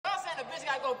bitch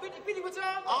gotta go 50-50 with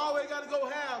y'all? Always gotta go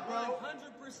half, bro.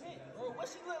 100%, bro. What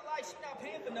she look like? She not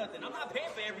paying for nothing. I'm not paying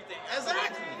for everything.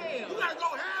 Exactly. You gotta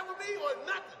go half with me or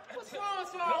nothing. What's wrong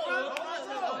with y'all, bro?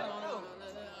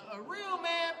 A real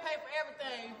man pay for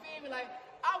everything, you feel me? Like,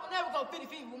 I would never go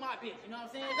 50-50 with my bitch, you know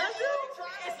what I'm saying? That's you.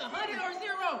 It's 100 or 0.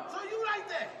 So you like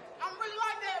that? I'm really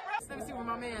like that, bro. Let me see where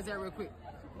my man's at real quick.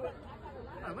 What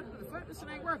the fuck? This shit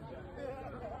ain't working.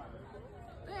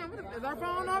 Damn, is our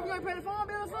phone off? You ain't pay the phone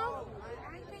bill or something?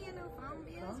 I ain't paying no phone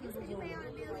bills. You said you pay all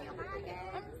the bills in your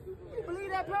podcast. You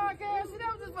believe that podcast? See, that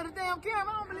was just for the damn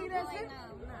camera. I don't believe that shit.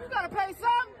 No. You gotta pay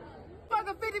something.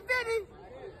 Fucking 50-50.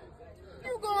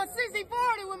 You going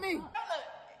 60-40 with me.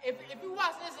 If you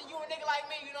watch this and you a nigga like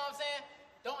me, you know what I'm saying?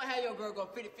 Don't have your girl go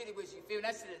 50-50 with you, you feel me?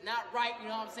 That shit is not right, you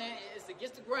know what I'm saying? It's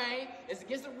against the grain. It's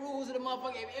against the rules of the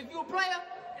motherfucker. If you a player,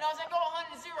 you know what I'm saying? Go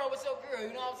 100-0 with your girl,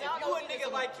 you know what I'm saying? If you a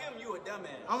nigga like him, you a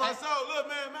dumbass. I'm like, so look,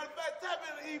 man. Matter of fact, tap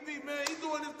in the EP, man. He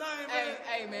doing his thing, man.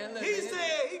 Hey, man, look. He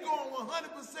said he going 100%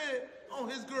 on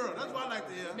his girl. That's what I like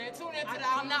to hear. Man, tune into the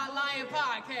I'm Not Lying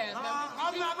podcast, man.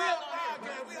 I'm not real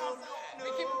podcast. We outside.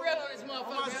 We keep it real on this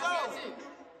motherfucker, man.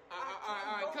 All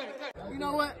right, cut it. You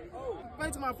know what?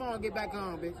 Wait till my phone get back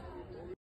on, bitch.